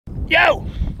Yo!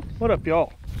 What up,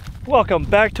 y'all? Welcome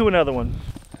back to another one.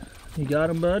 You got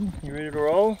him, bud? You ready to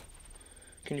roll?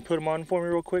 Can you put them on for me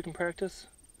real quick and practice?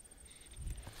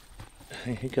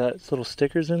 You got little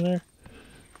stickers in there?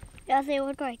 Yeah, they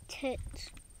look like ticks.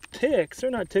 Ticks? They're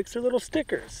not ticks, they're little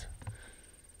stickers.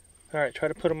 Alright, try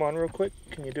to put them on real quick.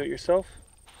 Can you do it yourself?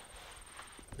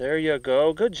 There you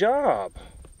go. Good job.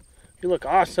 You look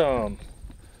awesome.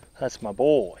 That's my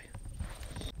boy.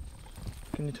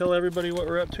 Can you tell everybody what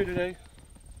we're up to today?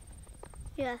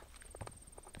 Yeah.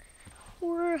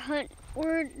 We're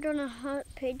gonna hunt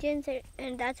pigeons,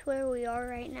 and that's where we are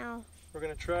right now. We're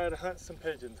gonna try to hunt some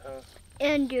pigeons, huh?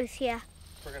 And goose, yeah.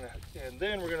 And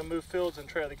then we're gonna move fields and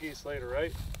try the geese later,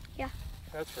 right? Yeah.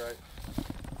 That's right.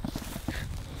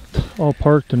 All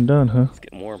parked and done, huh? It's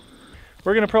getting warm.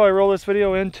 We're gonna probably roll this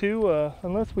video into,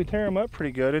 unless we tear them up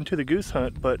pretty good, into the goose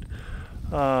hunt. But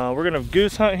we're gonna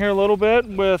goose hunt here a little bit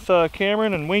with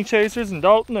Cameron and Wing Chasers and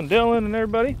Dalton and Dylan and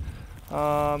everybody,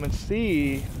 and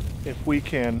see if we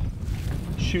can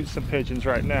shoot some pigeons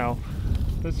right now.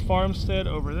 This farmstead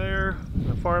over there,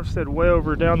 the farmstead way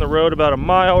over down the road, about a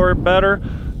mile or better.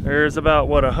 There's about,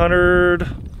 what, 100?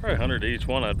 Probably 100 each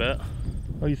one, I bet.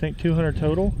 Oh, you think 200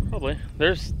 total? Probably.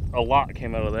 There's a lot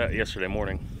came out of that yesterday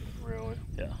morning. Really?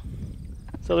 Yeah.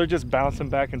 So they're just bouncing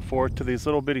back and forth to these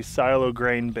little bitty silo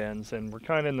grain bins, and we're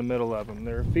kind of in the middle of them.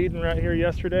 They're feeding right here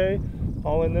yesterday,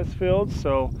 all in this field.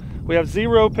 So we have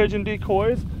 0 pigeon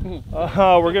decoys.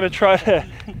 We're gonna try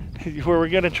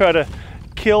to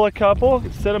kill a couple,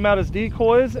 set them out as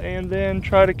decoys, and then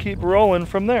try to keep rolling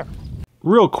from there.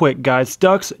 Real quick, guys,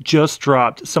 Ducks just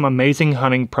dropped some amazing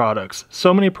hunting products.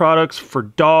 So many products for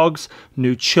dogs,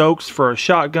 new chokes for our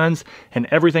shotguns, and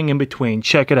everything in between.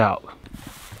 Check it out.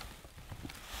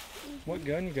 What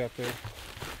gun you got there?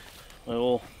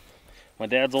 Well, my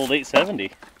dad's old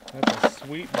 870. That's a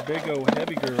sweet, big old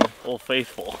heavy girl. Old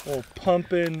Faithful. Old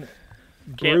pumping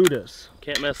Brutus.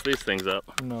 Can't mess these things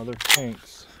up. No, they're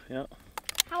tanks. Yeah.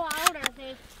 How old are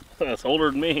they? That's older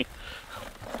than me.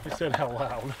 You said how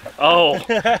loud. Oh,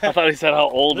 I thought he said how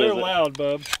old They're is it. loud,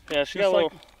 bub. Yeah, she Just got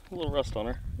like a little rust on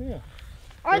her. Yeah.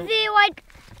 Are they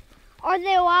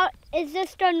loud? Is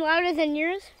this gun louder than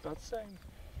yours? About the same.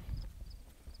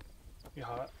 You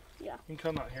hot? Yeah. You can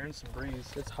come out here in some breeze.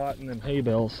 It's hot in them hay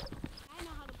bales. I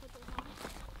know how to put those on.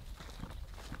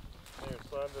 Here,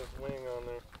 slide this wing on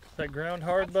there. Is that ground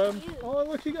hard, That's bub? huge. Oh,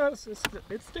 look, you got it.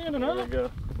 It's standing There we up.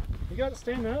 go. You got it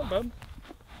standing up, bub.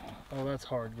 Oh, that's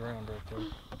hard ground right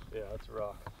there. Yeah, that's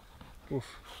rock. Oof.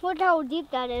 Look how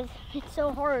deep that is. It's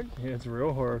so hard. Yeah, it's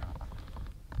real hard.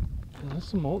 There's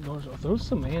some old girls. Are those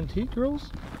some antique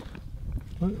girls?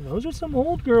 Those are some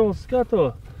old girls. It's got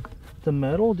the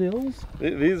metal deals.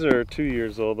 These are 2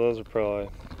 years old. Those are probably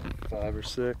 5 or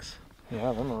 6.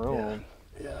 Yeah, them are real old.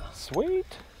 Yeah. Sweet.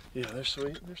 Yeah, they're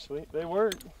sweet. They're sweet. They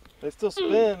work. They still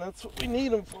spin. That's what we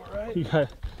need them for, right? You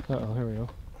got. Uh-oh, here we go.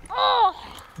 Oh!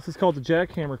 This is called the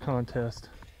jackhammer contest.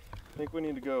 I think we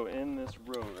need to go in this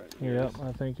row right here. Yep,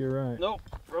 I think you're right. Nope.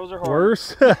 Rows are hard.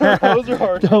 Worse? Rows are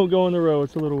hard. Don't go in the row.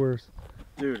 It's a little worse.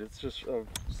 Dude, it's just a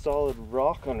solid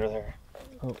rock under there.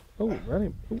 Oh,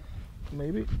 ready? Ooh,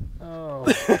 maybe. Oh.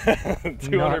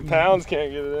 200 pounds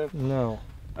can't get it in. No.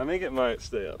 I think it might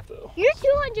stay up though. You're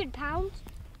 200 pounds.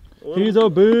 He's a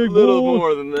big A little boy.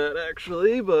 more than that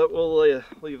actually, but we'll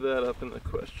leave that up in the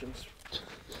questions.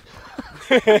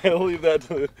 We'll leave that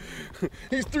to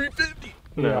he's 350.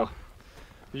 Yeah. No.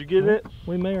 Did you get it?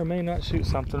 We may or may not shoot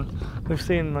something. We've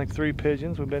seen like 3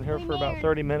 pigeons. We've been here for about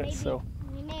 30 minutes, so.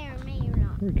 We may or may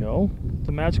not. Here we go.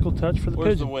 The magical touch for the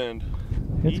Where's pigeon. the wind?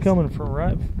 It's East? coming from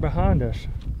right behind us.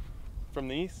 From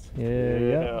the east? Yeah.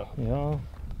 There we Oh,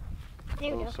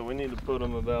 go. so we need to put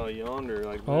them about yonder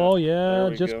like that. Oh yeah, There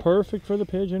we just go. perfect for the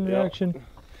pigeon Yep. reaction.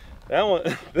 That one,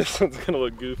 this one's gonna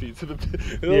look goofy to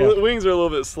the Yeah. wings are a little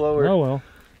bit slower. Oh well.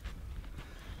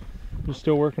 You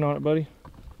still working on it, buddy?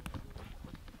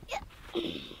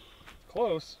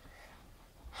 Close.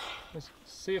 Let's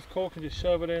see if Cole can just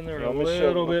shove it in there Yeah, a I'm gonna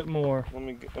shove little it. bit more. Let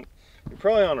me get, you're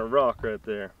probably on a rock right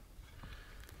there.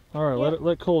 All right, Yeah.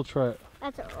 let Cole try it.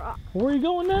 That's a rock. Where are you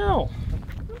going now?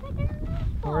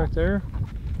 Right there.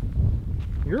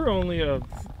 You're only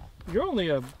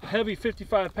a heavy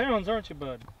 55 pounds, aren't you,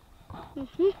 bud?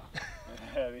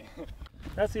 Heavy.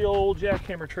 That's the old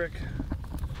jackhammer trick.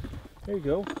 There you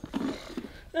go.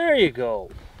 There you go.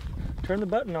 Turn the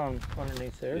button on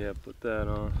underneath there. Yeah, put that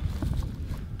on.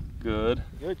 Good.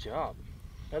 Good job.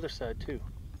 Other side too.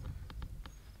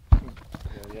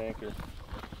 Yeah, yank her.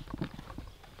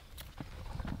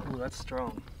 Ooh, that's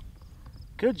strong.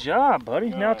 Good job, buddy.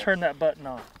 Now Nice. turn that button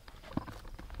on.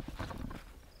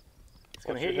 It's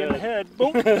gonna hit you in the head.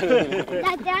 Boom.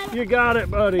 That You got it,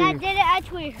 buddy. didn't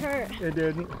actually hurt. It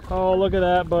didn't. Oh, look at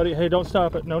that, buddy. Hey, don't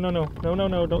stop it. No, no, no. No, no,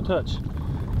 no. Don't touch.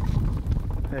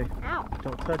 Hey, Ow.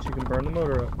 don't touch. You can burn the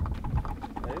motor up.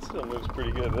 It still moves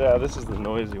pretty good. Yeah, this is the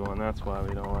noisy one. That's why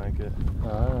we don't like it.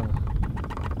 Ah.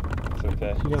 It's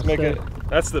okay. You Let's gonna make stay? it.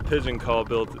 That's the pigeon call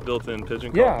built-in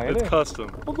pigeon call. Yeah, it it's is. custom.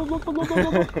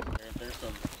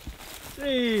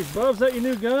 Hey, Bubs, that your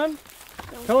new gun?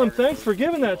 Tell him thanks for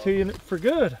giving that to you for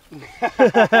good.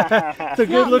 It's a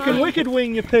good-looking wicked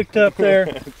wing you picked up there.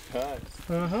 It's nice.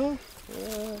 Uh-huh.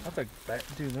 That's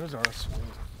a dude. Those are sweet.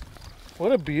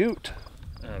 What a beaut.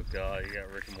 Oh God, you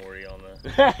got Rick and Morty on the.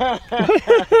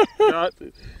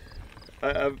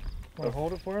 I've Want to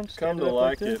hold it for him? come Stand to up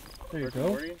like there? it. There you Rick and go.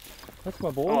 Morty? That's my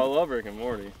boy. Oh, I love Rick and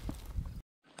Morty.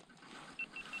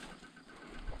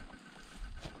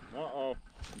 Uh-oh.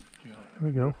 Here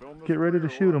we go. Get ready to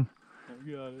shoot them.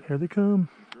 Here they come.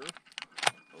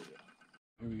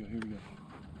 Here we go. Here we go.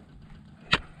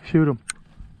 Shoot them.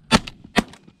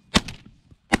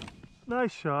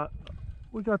 Nice shot.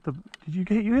 We got the. You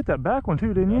hit that back one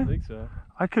too, didn't you? I think so.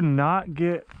 I could not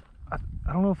get.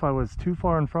 I don't know if I was too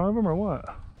far in front of him or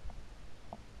what.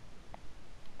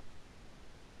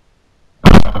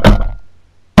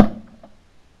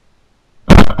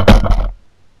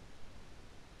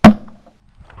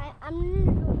 I'm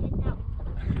gonna go get that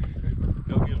one.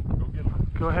 Go get him. Go get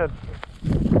him. Go ahead.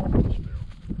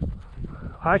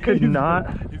 I could not.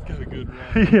 He's got a good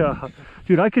run. Yeah,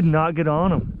 dude, I could not get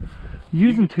on him.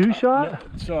 Using two shot.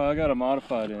 So I got a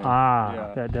modified in. Ah,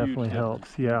 Yeah, that huge definitely difference,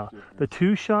 helps. Yeah, huge difference. the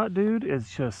two shot, dude, is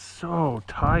just so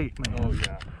tight, man. Oh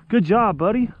yeah. Good job,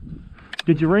 buddy.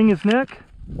 Did you wring his neck?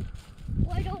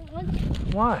 Well, I don't want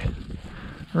to. Why?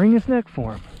 Wring his neck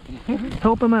for him.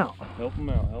 Help him out. Help him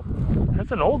out. Help him out.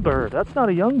 That's an old bird. That's not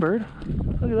a young bird.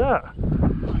 Look at that.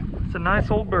 It's a nice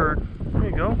old bird. There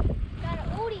you go. Got an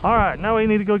oldie. All right, now we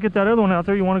need to go get that other one out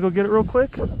there. You want to go get it real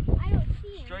quick? I don't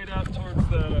see him. Straight out towards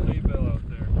that hay bale out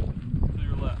there. To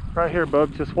your left. Right here,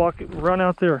 bub. Just walk, run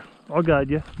out there. I'll guide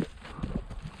you.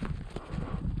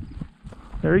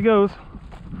 There he goes.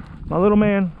 My little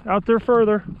man out there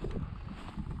further.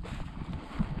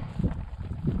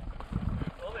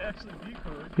 Oh, they actually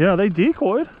decoyed. Yeah, they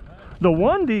decoyed. The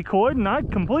one decoyed and I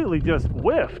completely just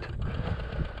whiffed.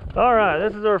 All right,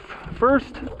 this is our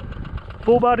first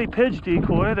full body pidge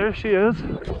decoy. There she is.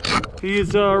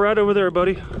 He's right over there,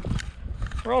 buddy.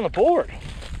 We're on the board.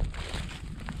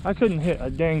 I couldn't hit a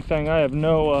dang thing. I have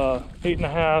no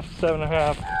 8.5,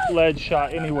 7.5 lead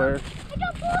shot anywhere. I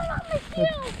got blood on my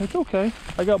shoe. It's okay.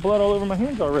 I got blood all over my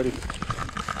hands already.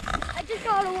 I just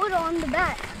got a little on the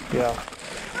back. Yeah,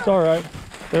 it's all right.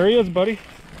 There he is, buddy.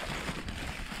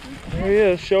 There he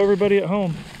is. Show everybody at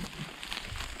home.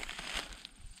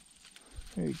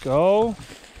 There you go.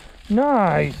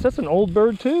 Nice. That's an old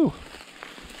bird too.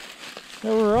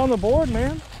 Yeah, we're on the board,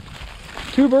 man.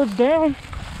 2 birds down.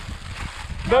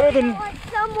 Better than. Like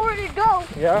some more to go.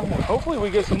 Yeah. Hopefully we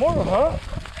get some more, huh?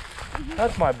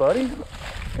 That's my buddy.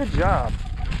 Good job,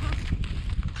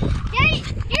 Daddy,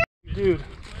 here. dude.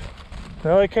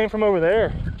 No, they came from over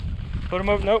there. Put him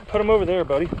over. Nope. Put him over there,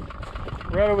 buddy.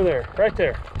 Right over there. Right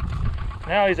there.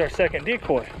 Now he's our second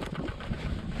decoy.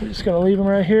 We're just gonna leave him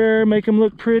right here, make him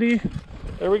look pretty.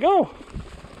 There we go.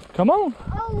 Come on.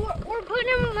 Oh, we're putting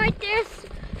them right there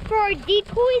for our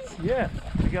decoys. Yeah,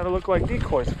 you gotta look like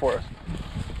decoys for us.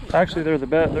 Actually, they're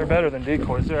better than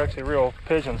decoys. They're actually real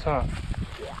pigeons, huh?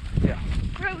 Yeah.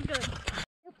 Real good.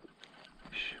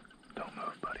 Shh, don't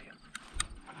move, buddy.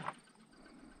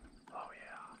 Oh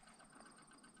yeah.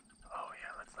 Oh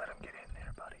yeah, let's let him get in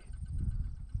there, buddy.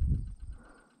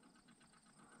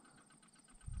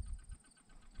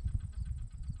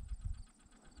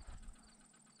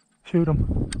 Shoot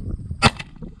him.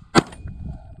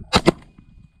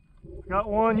 Got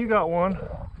one, you got one.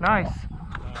 Nice.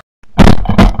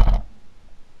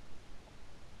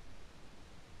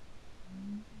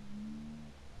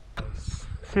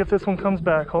 See if this one comes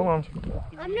back. Hold on.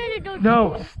 I'm gonna go.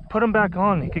 No, put him back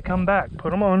on. He could come back.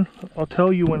 Put him on. I'll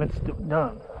tell you when it's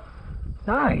done.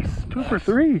 Nice. 2 for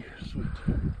 3. Sweet.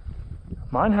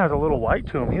 Mine has a little white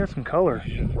to him. He has some color.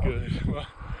 Yeah, good. Well,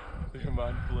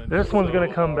 mine blended This one's so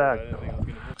gonna come hard, back. I didn't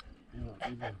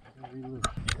think I was gonna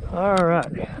hit. All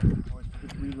right.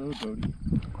 Reload, Bodie.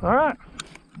 All right.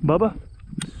 Bubba,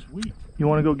 Sweet. you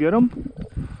want to go get him?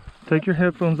 Take your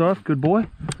headphones off. Good boy.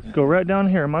 Go right down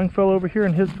here. Mine fell over here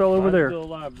and his fell over Mine's there. Still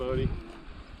alive, Bodie.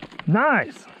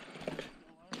 Nice.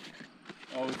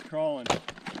 Oh, it's crawling.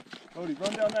 Bodie,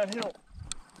 run down that hill.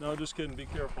 No, just kidding. Be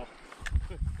careful.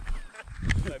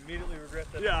 I immediately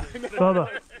regret that. Yeah, I know.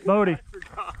 Bubba, Bodie. I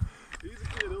forgot. He's a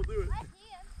kid. He'll do it.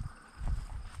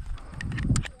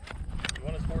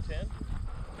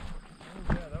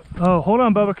 Oh, hold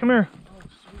on, Bubba, come here.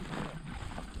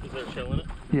 Is there a shell in it?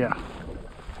 Yeah.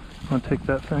 I'm gonna take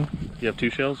that thing. You have 2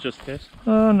 shells just in case?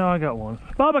 No, I got one.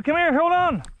 Bubba, come here, hold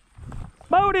on.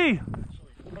 Bodie!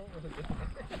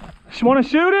 You wanna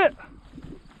shoot it?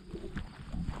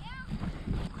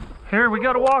 Here, we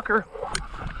got a walker.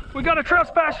 We got a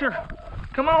trespasser.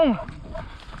 Come on.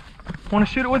 Wanna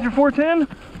shoot it with your 410?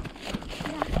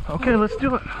 Okay, let's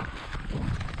do it.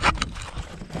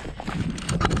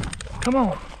 Come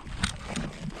on.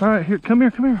 All right, here, come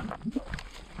here, come here.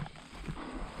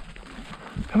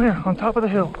 Come here, on top of the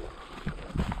hill.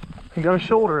 You gotta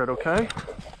shoulder it, okay?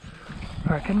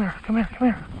 All right, come here, come here, come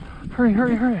here. Hurry,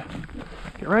 hurry, hurry.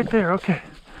 Get right there, okay.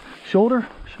 Shoulder,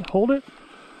 hold it.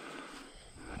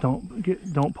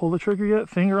 Don't pull the trigger yet.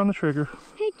 Finger on the trigger.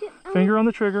 Finger on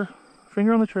the trigger.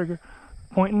 Finger on the trigger.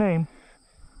 Point and aim.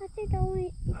 I think I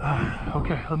only...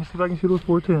 Okay, let me see if I can shoot with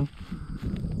 410.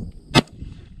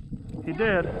 He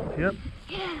did. Yep.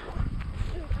 Yeah.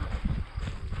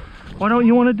 Why don't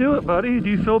you want to do it, buddy? Do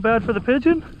you feel bad for the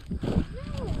pigeon? No.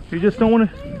 You just don't want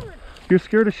to... You're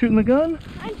scared of shooting the gun?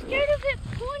 I'm scared of it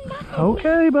pulling back.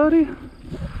 Okay, buddy.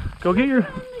 Go get your...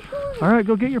 All right,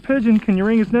 go get your pigeon. Can you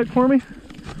wring his neck for me?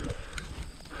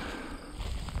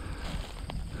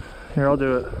 Here, I'll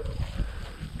do it.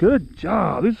 Good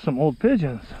job. These are some old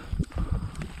pigeons.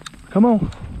 Come on.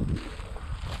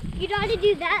 You gotta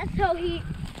do that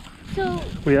so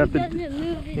We have he to... doesn't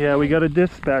move his Yeah, we head. got to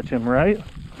dispatch him, right?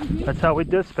 Mhm. That's how we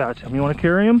dispatch him. You want to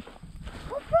carry him?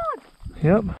 Oh, frog!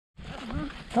 Yep.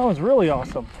 That was really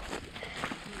awesome.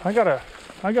 I got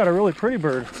a really pretty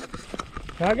bird.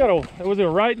 I got a... Was it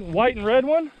a white and red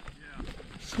one? Yeah.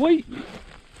 Sweet.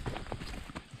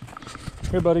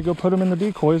 Here, buddy, go put them in the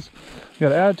decoys. We got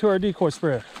to add to our decoy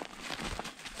spread.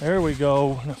 There we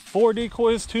go. 4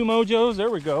 decoys, 2 mojos. There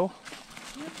we go.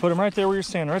 Put them right there where you're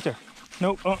standing, right there.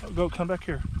 Nope. Oh, go, come back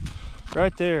here.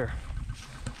 Right there.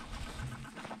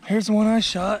 Here's the one I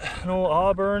shot. An old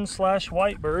Auburn /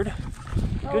 white bird.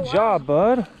 Good job,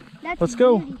 bud. That's Let's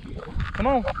go. beauty. Come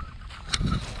on.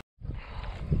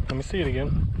 Let me see it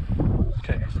again.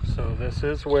 Okay, so this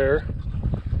is where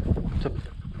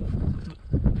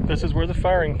the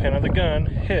firing pin of the gun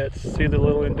hits. See the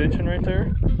little indentation right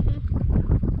there?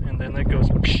 Mhm. And then it goes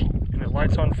and it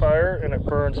lights on fire and it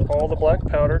burns all the black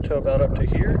powder to about up to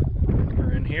here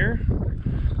or in here.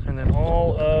 And then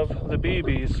all of the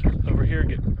BBs over here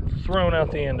get thrown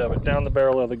out the end of it, down the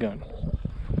barrel of the gun.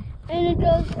 And it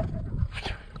goes...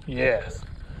 Yes.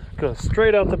 Goes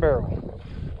straight out the barrel.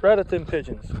 Right at them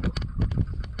pigeons.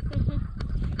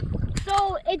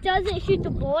 So it doesn't shoot the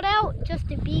bullet out, just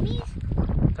the BBs?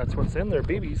 That's what's in there,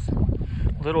 BBs.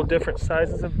 Little different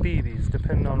sizes of BBs,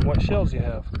 depending on what shells you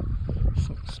have.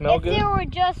 Smell If good? there were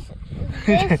just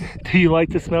this... Do you like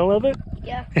the smell of it?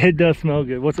 Yeah. It does smell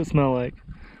good. What's it smell like?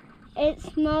 It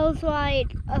smells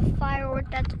like a firework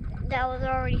that was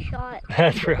already shot.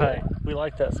 That's right. We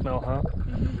like that smell, huh?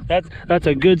 That's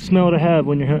a good smell to have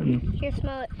when you're hunting. Here,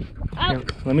 smell it. Oh, Here,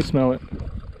 let me smell it.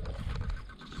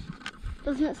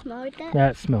 doesn't it smell like that?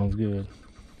 That smells good.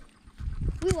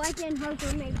 We like it and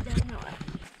Harper makes it smell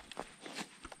it.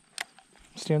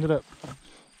 Stand it up.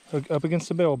 Up against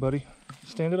the barrel, buddy.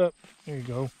 Stand it up. There you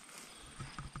go.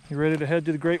 You ready to head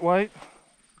to the Great White?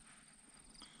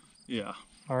 Yeah.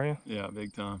 Are you? Yeah,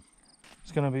 big time.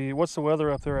 It's gonna be, what's the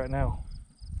weather up there right now?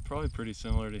 Probably pretty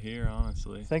similar to here,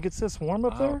 honestly. Think it's this warm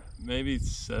up there? Maybe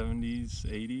 70s,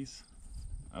 80s,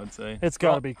 I would say. It's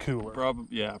gotta be cooler.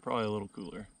 Probably a little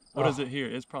cooler. What is it here?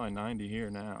 It's probably 90 here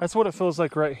now. That's what it feels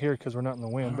like right here because we're not in the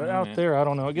wind. But out Alright. there, I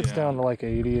don't know. It gets Yeah. down to like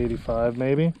 80, 85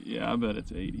 maybe. Yeah, I bet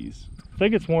it's 80s. I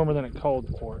think it's warmer than it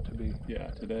called for it to be. Yeah,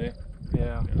 today.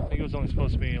 Yeah. I think it was only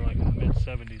supposed to be like in the mid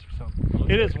 70s or something.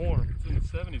 It is warm. It's in the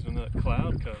 70s when that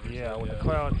cloud covers. Yeah, it, when the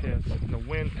cloud hits and the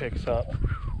wind picks up.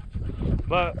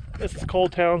 But this is Cole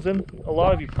Townsend. A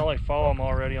lot of you probably follow him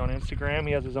already on Instagram.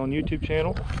 He has his own YouTube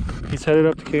channel. He's headed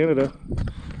up to Canada.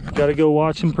 Got to go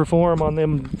watch him perform on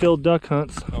them field duck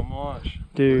hunts. Come watch.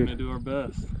 Dude. We're gonna do our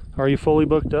best. Are you fully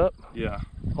booked up? Yeah,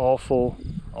 All full.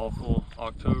 all full.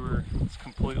 October, it's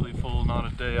completely full,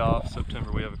 not a day off.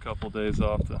 September, we have a couple days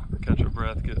off to catch our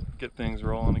breath, get things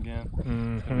rolling again.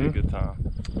 It's gonna be a good time.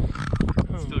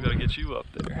 Still gotta get you up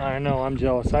there. I know, I'm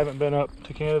jealous. I haven't been up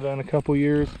to Canada in a couple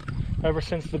years. Ever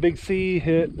since the big sea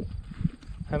hit,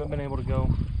 haven't been able to go.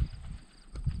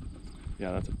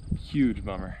 Yeah, that's a huge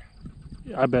bummer.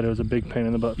 I bet it was a big pain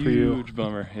in the butt for you. Huge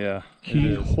bummer, yeah. It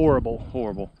is. Horrible.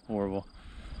 Horrible, horrible.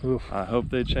 Oof. I hope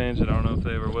they change it. I don't know if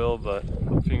they ever will, but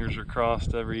fingers are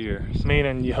crossed every year. So,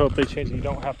 Meaning you hope they change it. You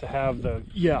don't have to have the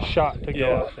shot to go Yeah.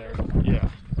 up there. yeah.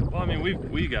 Well, I mean,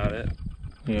 we got it.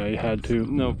 Yeah, you had to.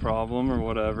 No problem or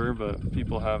whatever, but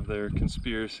people have their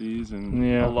conspiracies, and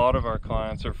Yeah. a lot of our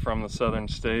clients are from the southern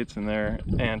states and they're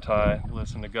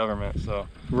anti-listen to government, so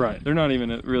Right. they're not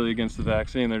even really against the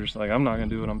vaccine. They're just like, I'm not gonna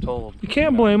do what I'm told. You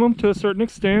can't blame them to a certain We're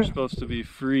extent. supposed to be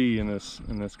free in this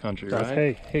country,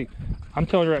 right? Hey, I'm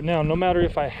telling you right now, no matter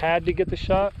if I had to get the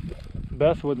shot,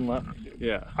 Beth wouldn't let me.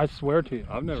 Yeah. I swear to you.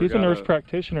 I've never She's a got nurse a-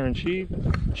 practitioner, and she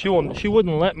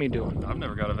wouldn't let me do it. I've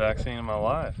never got a vaccine in my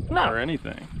life. No. Or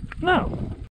anything. No.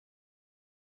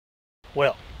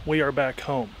 Well, we are back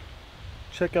home.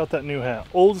 Check out that new hat.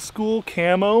 Old school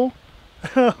camo.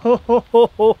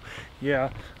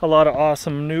 Yeah, a lot of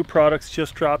awesome new products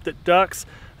just dropped at Ducks.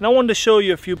 And I wanted to show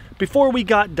you a few before we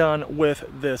got done with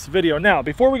this video. Now,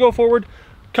 before we go forward,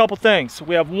 couple things.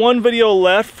 We have one video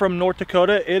left from North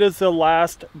Dakota. It is the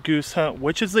last goose hunt,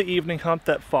 which is the evening hunt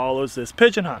that follows this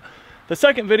pigeon hunt. The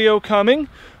second video coming,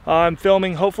 I'm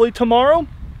filming hopefully tomorrow,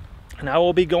 and I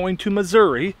will be going to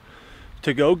Missouri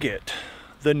to go get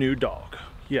the new dog.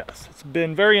 Yes, it's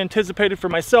been very anticipated for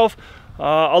myself.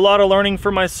 A lot of learning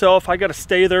for myself. I got to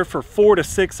stay there for 4 to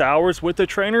 6 hours with the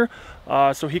trainer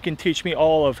so he can teach me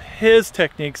all of his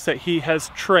techniques that he has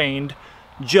trained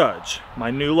Judge, my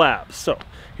new lab. So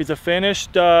he's a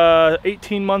finished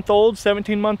 18-month-old,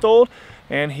 17-month-old,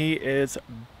 and he is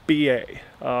BA.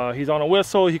 He's on a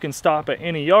whistle. He can stop at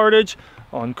any yardage,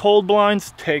 on cold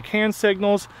blinds, take hand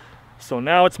signals. So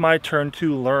now it's my turn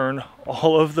to learn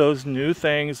all of those new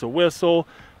things, the whistle,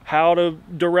 how to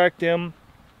direct him,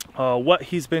 what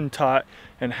he's been taught,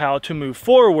 and how to move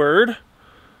forward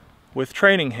with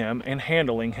training him and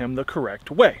handling him the correct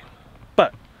way.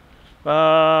 But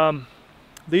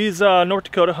these North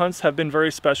Dakota hunts have been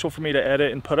very special for me to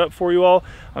edit and put up for you all.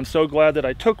 I'm so glad that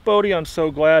I took Bodie. I'm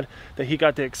so glad that he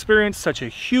got to experience such a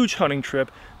huge hunting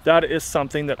trip. That is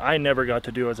something that I never got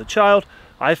to do as a child.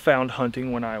 I found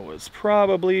hunting when I was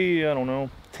probably, I don't know,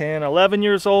 10, 11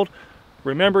 years old.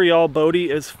 Remember y'all,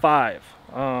 Bodie is 5.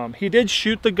 He did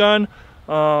shoot the gun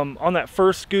on that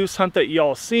first goose hunt that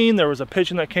y'all seen. There was a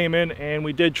pigeon that came in and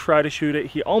we did try to shoot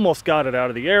it. He almost got it out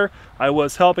of the air. I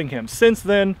was helping him. Since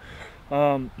then,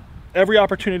 every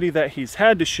opportunity that he's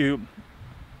had to shoot,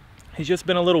 he's just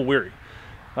been a little weary.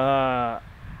 At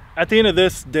the end of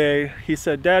this day, he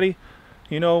said, Daddy,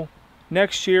 you know,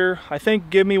 next year, I think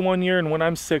give me 1 year, and when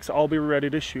I'm 6, I'll be ready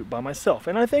to shoot by myself.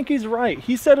 And I think he's right.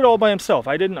 He said it all by himself.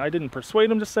 I didn't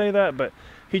persuade him to say that, but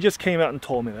he just came out and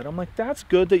told me that. I'm like, that's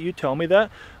good that you tell me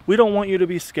that. We don't want you to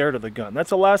be scared of the gun. That's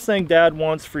the last thing Dad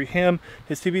wants for him,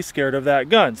 is to be scared of that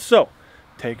gun. So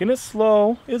taking it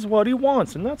slow is what he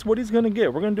wants, and that's what he's gonna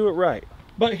get. We're gonna do it right.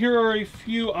 But here are a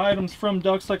few items from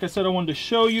Ducks. Like I said, I wanted to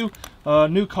show you.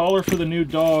 New collar for the new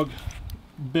dog.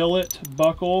 Billet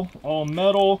buckle, all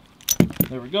metal.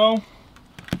 There we go.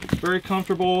 Very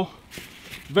comfortable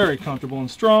and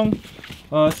strong.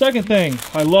 Second thing,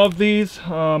 I love these.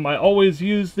 I always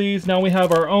use these. Now we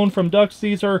have our own from Ducks.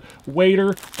 These are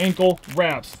wader ankle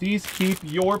wraps. These keep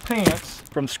your pants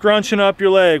from scrunching up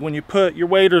your leg when you put your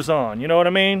waders on. You know what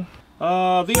I mean?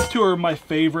 These two are my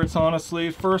favorites, honestly.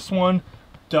 First one,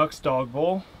 Ducks dog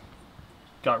bowl.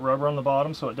 Got rubber on the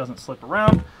bottom so it doesn't slip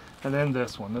around. And then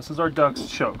this one. This is our Ducks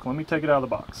choke. Let me take it out of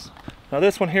the box. Now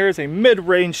this one here is a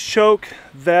mid-range choke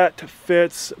that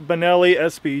fits Benelli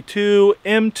SB2,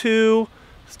 M2,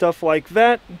 stuff like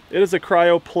that. It is a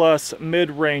Cryo Plus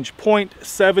mid-range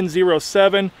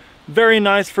 .707. Very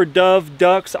nice for dove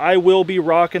ducks. I will be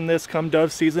rocking this come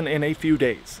dove season in a few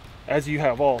days. As you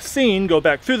have all seen, go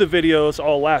back through the videos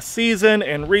all last season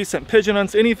and recent pigeon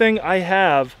hunts, anything, I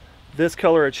have this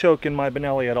color of choke in my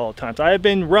Benelli at all times. I have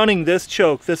been running this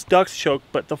choke, this Ducks choke,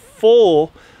 but the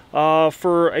full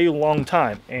for a long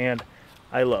time, and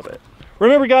I love it.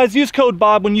 Remember guys, use code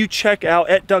BOB when you check out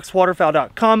at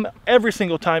duckswaterfowl.com. Every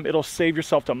single time it'll save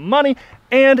yourself some money,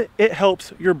 and it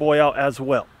helps your boy out as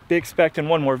well. Be expecting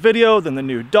one more video, then the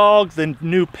new dog, the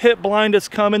new pit blind is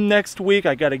coming next week.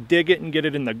 I gotta dig it and get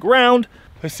it in the ground.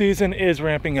 The season is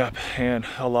ramping up and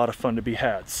a lot of fun to be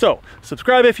had. So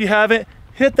subscribe if you haven't.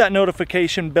 Hit that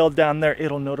notification bell down there.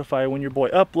 It'll notify when your boy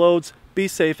uploads. Be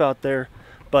safe out there.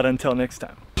 But until next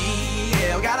time.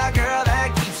 Yeah, we got a girl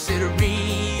that keeps it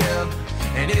real,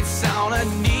 and it's all I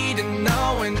need to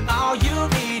know, and all